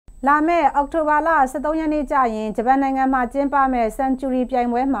လာမယ့်အောက်တိုဘာလ13ရက်နေ့ကျရင်ဂျပန်နိုင်ငံမှာကျင်းပမယ့်စန်ချူရီပြိုင်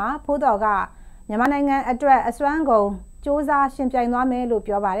ပွဲမှာဖိုးတော်ကမြန်မာနိုင်ငံအတွက်အစွမ်းကုန်စူးစမ်းရှင်ပြိုင်သွားမယ်လို့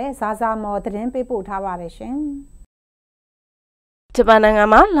ပြောပါတယ်ဇာဇာမော်သတင်းပေးပို့ထားပါတယ်ရှင်ဂျပန်နိုင်ငံ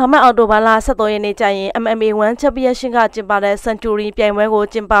မှာလာမယ့်အောက်တိုဘာလ13ရက်နေ့ကျရင် MMA 1 Championship ကကျင်းပတဲ့စန်ချူရီပြိုင်ပွဲကို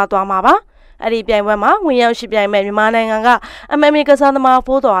ကျင်းပသွားမှာပါအဲ့ဒီပြိုင်ပွဲမှာဝင်ရောက်ရှိပြိုင်မဲ့မြန်မာနိုင်ငံက MMA ကစားသမား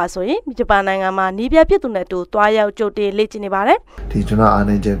ဖိုးတော်ဟာဆိုရင်ဂျပန်နိုင်ငံမှာနီးပြဖြစ်သူနဲ့တူတွားရောက်ကြိုတင်လေ့ကျင့်နေပါတယ်ဒီကျွန်တော်အား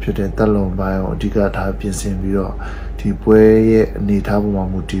နေချက်ဖြစ်တဲ့တက်လုံပိုင်းကိုအဓိကထားပြင်ဆင်ပြီးတော့ဒီပွဲရဲ့အနေအထားပေါ်မှာ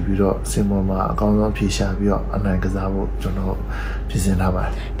မူတည်ပြီးတော့စင်ပေါ်မှာအကောင်းဆုံးဖြေရှာပြီးတော့အနိုင်ကစားဖို့ကျွန်တော်ပြင်ဆင်ထားပါတ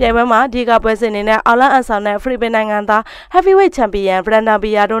ယ်ပြိုင်ပွဲမှာဒီကပွဲစဉ်နေတဲ့အော်လန်အန်ဆောင်နဲ့ဖိလစ်ပိုင်နိုင်ငံသား Heavyweight Champion Brandon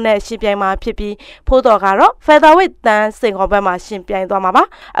Bia တို့နဲ့ရှင်ပြိုင်မှာဖြစ်ပြီးဖိုးတော်ကတော့ Featherweight တန်းစင်ခေါ်ဘက်မှာရှင်ပြိုင်သွားမှာပါ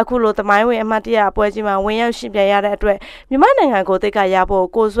အခုလိုသမိုင်းဝင်အမှတ်တရပွဲကြီးမှာဝင်ရောက်ရှင်ပြိုင်ရတဲ့အတွက်မြန်မာနိုင်ငံကိုတိတ်ကရဖို့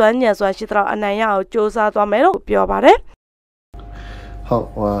ကိုစွမ်းညံစွမ်းရှိတော့အနိုင်ရအောင်စူးစမ်းသွားမယ်လို့ပြောပါတယ်ဟု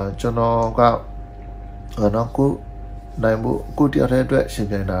တ်ကျွန်တော်ကတော့ကိုနိုင်ဖို့ကိုတယောက်တည်းအတွက်ရှင်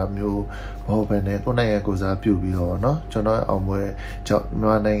ပြိုင်တာမျိုးမဟုတ်ဘဲနဲ့ကိုနိုင်ငံကိုစားပြုပြီးတော့เนาะကျွန်တော်အောင်ပွဲကြောင့်မြန်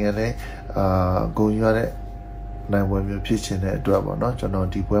မာနိုင်ငံနဲ့ဂုဏ်ယူရတဲ့နိုင်ပွဲမျိုးဖြစ်ချင်တဲ့အတွက်ပေါ့เนาะကျွန်တော်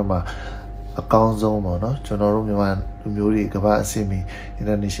ဒီပွဲမှာအကောင်းဆုံးပေါ့เนาะကျွန်တော်တို့မြန်မာလူမျိုးတွေကမ္ဘာအဆင့်မီ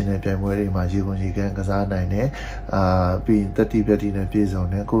international ပြိုင်ပွဲတွေမှာရေကုန်ရေကန်းကစားနိုင်တယ်ပြီးရင်တတိပြတိနဲ့ပြည်စုံ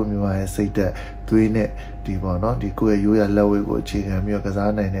တယ်ကိုမြန်မာရဲ့စိတ်သက်သွေးနဲ့ဒီပေါ့เนาะဒီကိုယ့်ရဲ့ရိုးရာလက်ဝဲကိုအခြေခံပြီးတော့က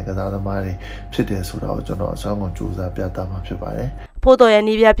စားနိုင်တဲ့ကစားသမားတွေဖြစ်တယ်ဆိုတာကိုကျွန်တော်အဆောင်ကုန်ကြိုးစားပြသမှာဖြစ်ပါတယ်ဖိုးတော်ရဲ့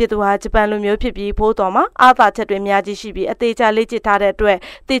နီးပြဖြစ်သူဟာဂျပန်လူမျိုးဖြစ်ပြီးဖိုးတော်မှာအာသာချက်တွေအများကြီးရှိပြီးအသေးချာလေ့ကျင့်ထားတဲ့အတွက်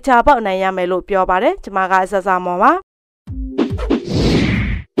တေချာပေါက်နိုင်ရမယ်လို့ပြောပါတယ်ကျွန်မကဆဆမော်ပါ